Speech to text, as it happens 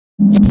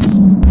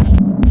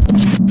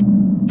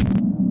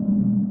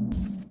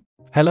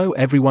Hello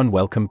everyone,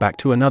 welcome back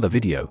to another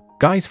video.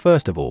 Guys,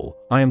 first of all,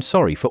 I am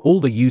sorry for all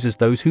the users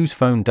those whose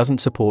phone doesn't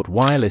support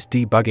wireless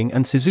debugging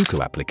and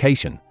Sizuku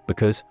application,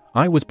 because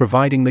I was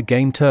providing the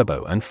game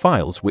Turbo and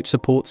files which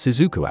support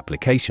Sizuku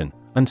application,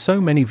 and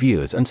so many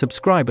viewers and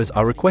subscribers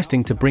are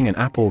requesting to bring an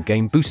app or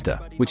game booster,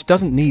 which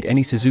doesn't need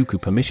any Sizuku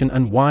permission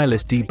and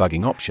wireless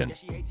debugging option.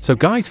 So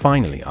guys,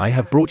 finally I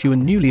have brought you a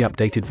newly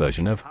updated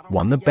version of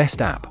the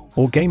best app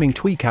or gaming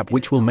tweak app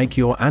which will make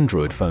your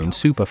Android phone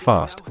super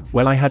fast.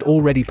 Well, I had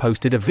already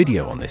posted a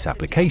video on this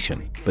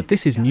application, but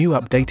this is new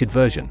updated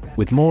version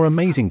with more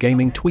amazing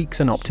gaming tweaks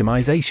and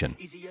optimization.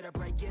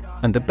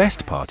 And the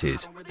best part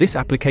is, this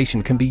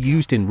application can be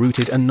used in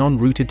rooted and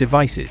non-rooted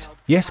devices.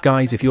 Yes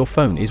guys, if your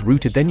phone is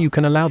rooted then you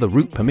can allow the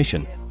root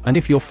permission, and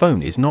if your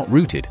phone is not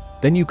rooted,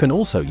 then you can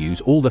also use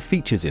all the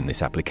features in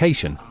this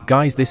application.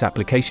 Guys, this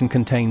application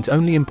contains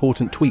only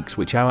important tweaks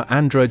which our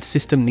Android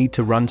system need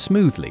to run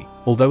smoothly,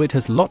 although it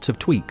has lots of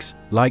tweaks,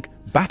 like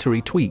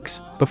battery tweaks,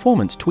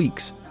 performance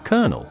tweaks,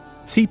 kernel,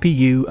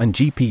 CPU and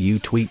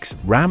GPU tweaks,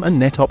 RAM and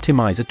net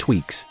optimizer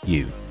tweaks.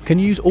 You can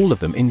use all of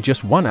them in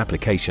just one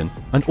application,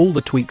 and all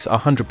the tweaks are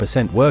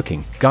 100%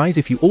 working. Guys,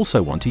 if you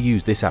also want to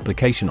use this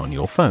application on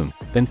your phone,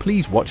 then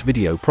please watch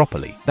video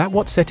properly. That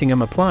what setting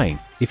I'm applying.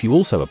 If you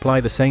also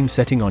apply the same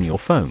setting on your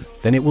phone,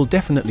 then it will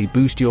definitely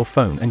boost your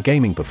phone and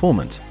gaming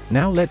performance.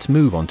 Now let's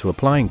move on to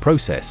applying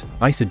process.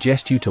 I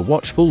suggest you to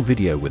watch full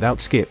video without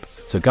skip.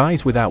 So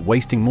guys, without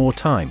wasting more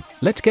time,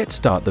 let's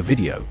start the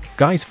video.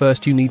 Guys,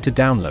 first you need to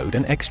download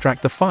and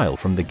extract the file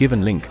from the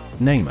given link,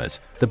 name as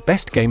the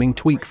best gaming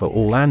tweak for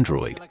all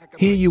Android.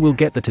 Here you will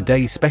get the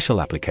today's special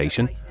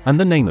application, and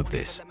the name of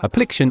this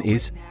application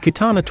is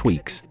Kitana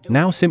Tweaks.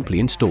 Now simply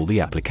install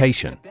the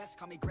application.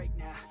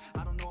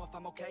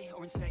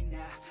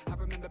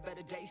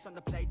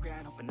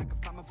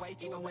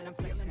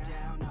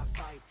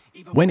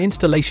 When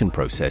installation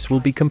process will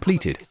be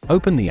completed,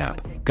 open the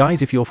app.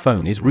 Guys, if your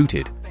phone is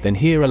rooted, then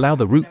here allow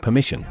the root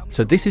permission.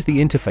 So this is the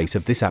interface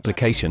of this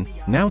application.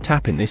 Now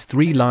tap in this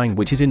 3 line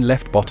which is in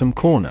left bottom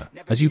corner.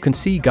 As you can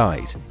see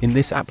guys, in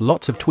this app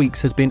lots of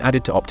tweaks has been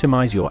added to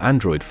optimize your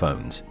Android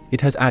phones.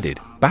 It has added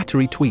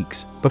battery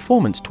tweaks,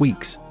 performance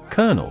tweaks,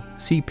 kernel,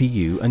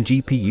 CPU and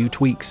GPU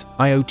tweaks,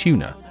 IO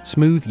tuner,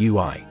 smooth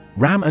UI,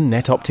 RAM and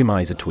net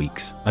optimizer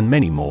tweaks, and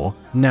many more.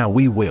 Now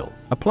we will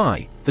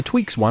apply the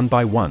tweaks one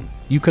by one.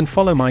 You can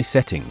follow my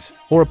settings,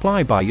 or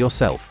apply by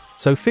yourself.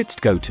 So first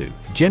go to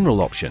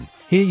General option.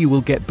 Here you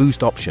will get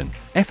Boost option,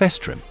 FS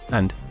Trim,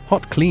 and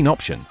Hot Clean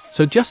option.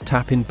 So just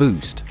tap in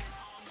Boost.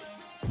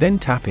 Then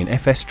tap in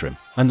FS Trim,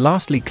 and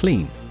lastly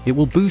Clean. It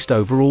will boost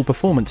overall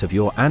performance of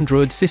your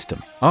Android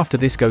system. After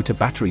this go to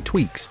Battery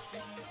Tweaks.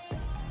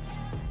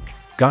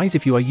 Guys,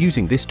 if you are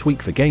using this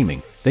tweak for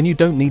gaming, then you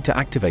don't need to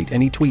activate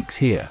any tweaks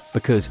here,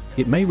 because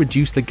it may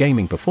reduce the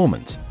gaming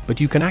performance, but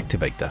you can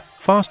activate the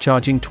fast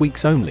charging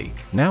tweaks only.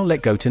 Now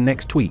let's go to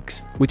next tweaks,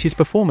 which is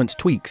performance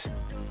tweaks.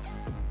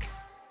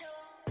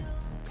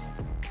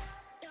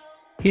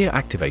 Here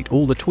activate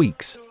all the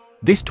tweaks.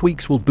 This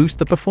tweaks will boost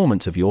the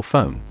performance of your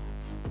phone.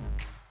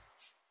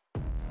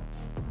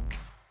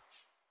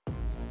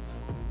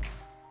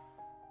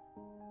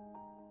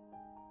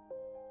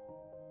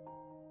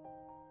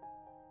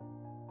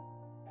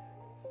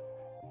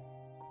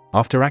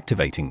 After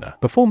activating the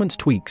performance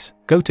tweaks,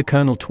 go to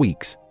kernel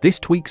tweaks. This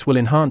tweaks will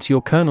enhance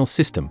your kernel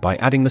system by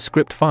adding the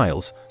script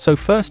files. So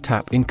first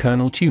tap in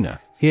kernel tuner.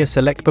 Here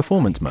select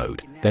performance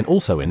mode, then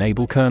also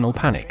enable kernel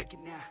panic.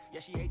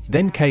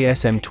 Then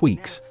KSM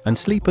tweaks and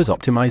sleepers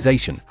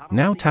optimization.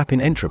 Now tap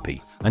in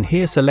entropy, and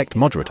here select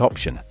moderate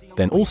option,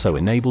 then also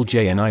enable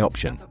JNI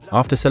option.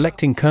 After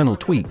selecting kernel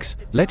tweaks,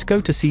 let's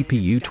go to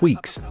CPU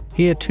tweaks.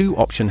 Here 2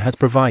 option has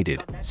provided,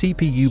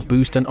 CPU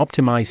boost and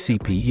optimize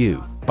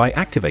CPU. By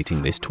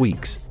activating this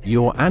tweaks,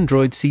 your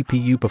Android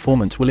CPU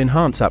performance will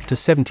enhance up to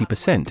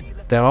 70%.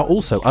 There are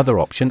also other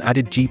option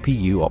added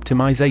GPU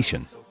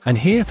optimization. And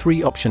here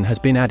 3 option has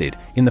been added.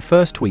 In the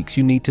first tweaks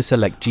you need to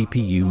select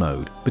GPU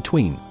mode,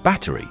 between,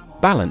 battery,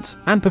 balance,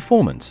 and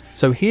performance.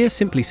 So here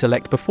simply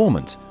select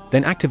performance,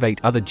 then activate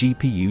other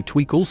GPU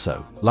tweak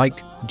also, like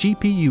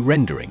GPU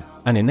rendering,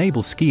 and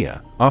enable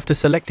skier. After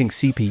selecting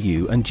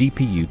CPU and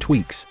GPU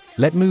tweaks,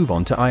 let's move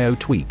on to IO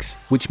tweaks,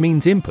 which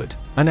means input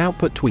and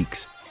output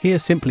tweaks. Here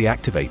simply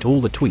activate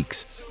all the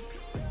tweaks.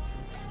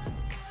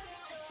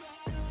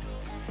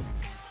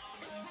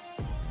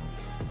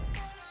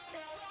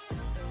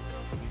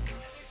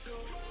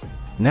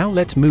 Now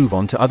let's move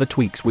on to other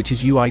tweaks, which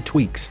is UI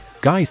tweaks.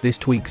 Guys, this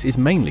tweaks is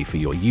mainly for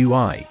your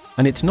UI,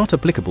 and it's not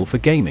applicable for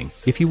gaming.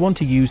 If you want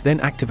to use, then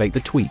activate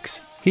the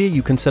tweaks. Here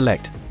you can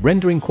select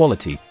rendering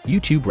quality,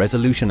 YouTube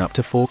resolution up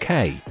to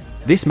 4K.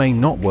 This may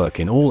not work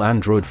in all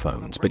Android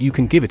phones, but you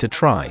can give it a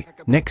try.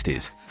 Next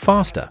is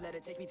faster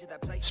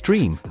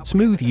stream,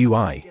 smooth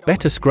UI,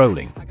 better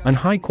scrolling, and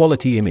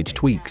high-quality image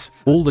tweaks.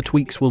 All the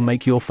tweaks will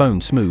make your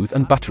phone smooth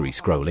and buttery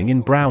scrolling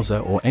in browser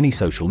or any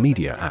social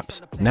media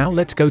apps. Now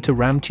let's go to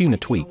RAM tuner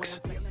tweaks.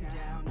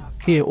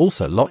 Here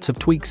also lots of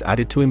tweaks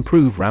added to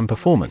improve RAM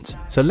performance,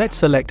 so let's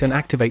select and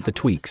activate the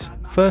tweaks.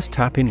 First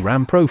tap in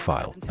RAM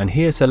profile, and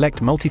here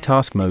select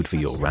multitask mode for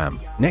your RAM.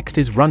 Next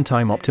is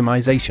runtime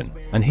optimization,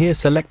 and here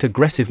select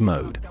aggressive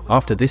mode.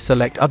 After this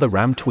select other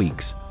RAM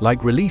tweaks,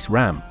 like release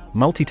RAM,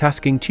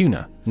 multitasking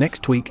tuner.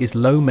 Next tweak is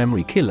low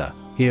memory killer.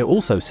 Here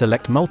also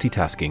select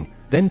multitasking,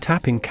 then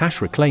tap in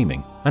cache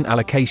reclaiming and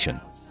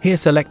allocation. Here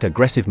select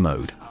aggressive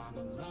mode.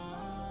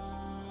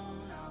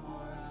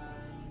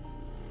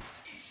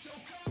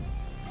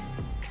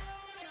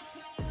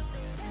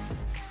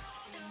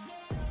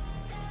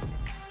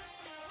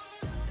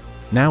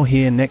 Now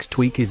here next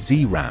tweak is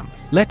ZRAM.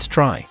 Let's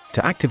try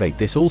to activate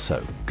this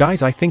also.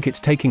 Guys, I think it's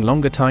taking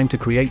longer time to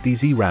create the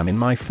ZRAM in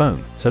my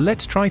phone, so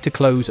let's try to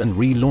close and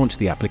relaunch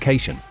the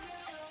application.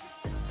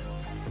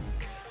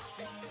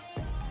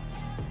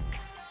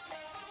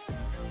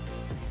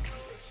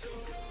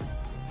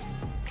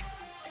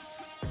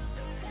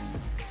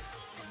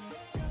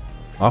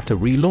 After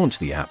relaunch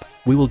the app,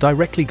 we will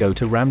directly go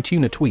to RAM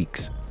tuner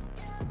tweaks.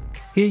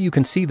 Here you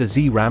can see the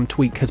ZRAM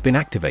tweak has been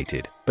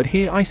activated, but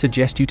here I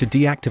suggest you to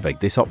deactivate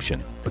this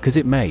option, because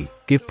it may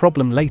give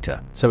problem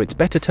later, so it's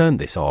better turn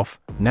this off.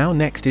 Now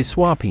next is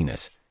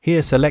optimise.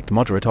 Here select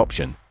moderate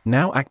option.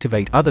 Now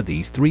activate other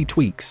these three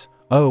tweaks: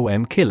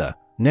 OOM killer,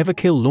 never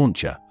kill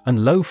launcher,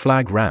 and low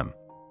flag RAM.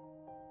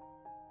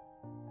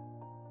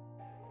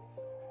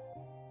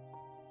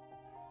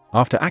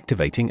 After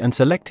activating and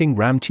selecting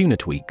RAM tuner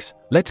tweaks,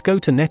 let's go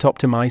to net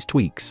optimize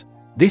tweaks.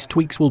 This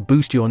tweaks will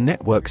boost your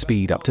network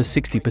speed up to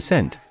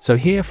 60%, so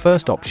here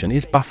first option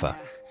is buffer.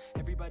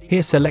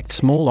 Here select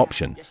small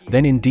option,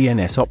 then in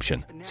DNS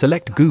option,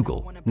 select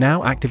Google.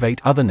 Now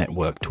activate other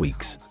network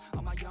tweaks,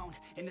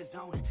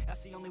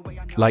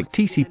 like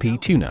TCP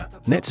tuner,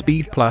 net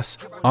speed plus,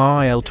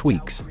 RIL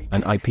tweaks,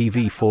 and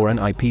IPv4 and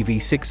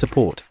IPv6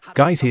 support.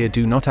 Guys, here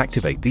do not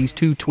activate these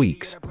two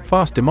tweaks,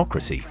 fast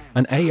democracy,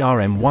 and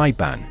ARM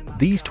wideband.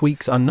 These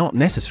tweaks are not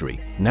necessary.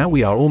 Now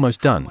we are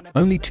almost done,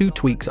 only two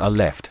tweaks are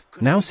left.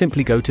 Now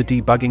simply go to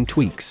debugging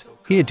tweaks.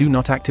 Here do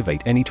not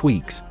activate any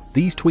tweaks.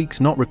 These tweaks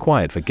not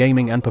required for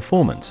gaming and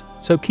performance,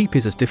 so keep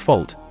it as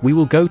default. We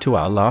will go to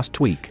our last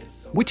tweak,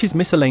 which is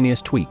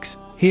miscellaneous tweaks.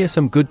 Here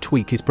some good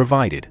tweak is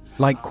provided,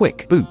 like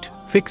quick boot,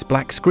 fix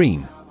black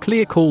screen,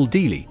 clear call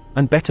daily,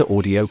 and better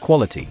audio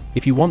quality.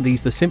 If you want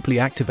these, simply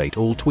activate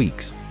all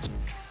tweaks.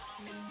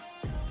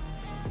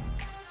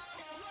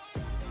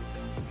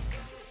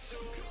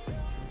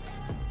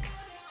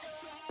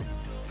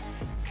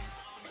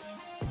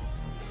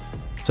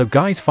 So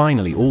guys,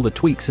 finally all the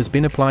tweaks has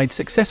been applied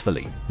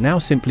successfully. Now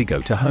simply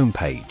go to home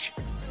page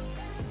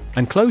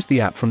and close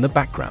the app from the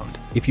background.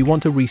 If you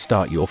want to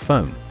restart your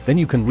phone, then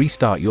you can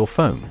restart your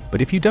phone,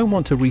 but if you don't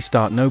want to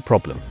restart, no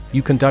problem.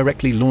 You can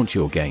directly launch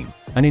your game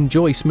and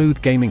enjoy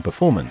smooth gaming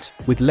performance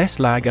with less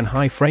lag and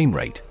high frame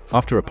rate.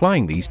 After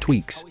applying these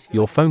tweaks,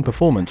 your phone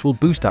performance will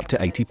boost up to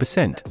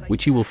 80%,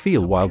 which you will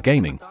feel while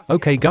gaming.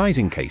 Okay guys,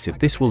 in case if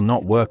this will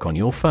not work on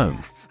your phone,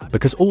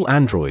 because all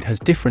Android has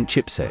different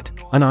chipset,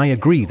 and I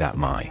agree that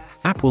my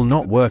app will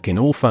not work in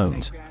all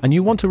phones, and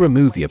you want to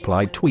remove the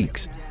applied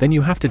tweaks, then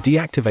you have to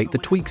deactivate the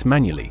tweaks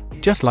manually,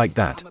 just like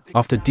that.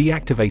 After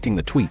deactivating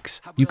the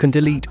tweaks, you can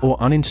delete or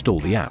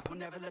uninstall the app.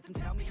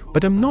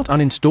 But I'm not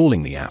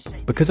uninstalling the app,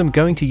 because I'm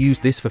going to use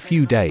this for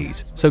few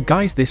days. So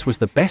guys, this was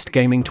the best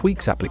gaming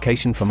tweaks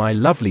application for my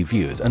lovely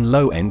viewers and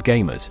low-end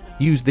gamers.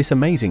 Use this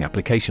amazing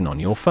application on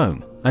your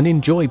phone, and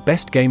enjoy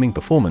best gaming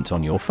performance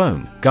on your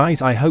phone.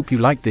 Guys, I hope you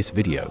liked this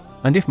video,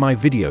 and if my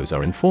videos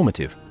are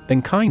informative,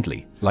 then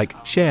kindly like,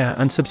 share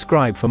and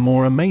subscribe for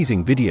more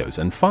amazing videos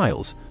and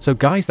files. So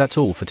guys, that's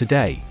all for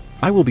today.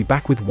 I will be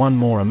back with one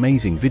more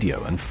amazing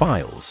video and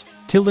files.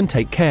 Till then,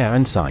 take care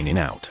and signing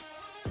out.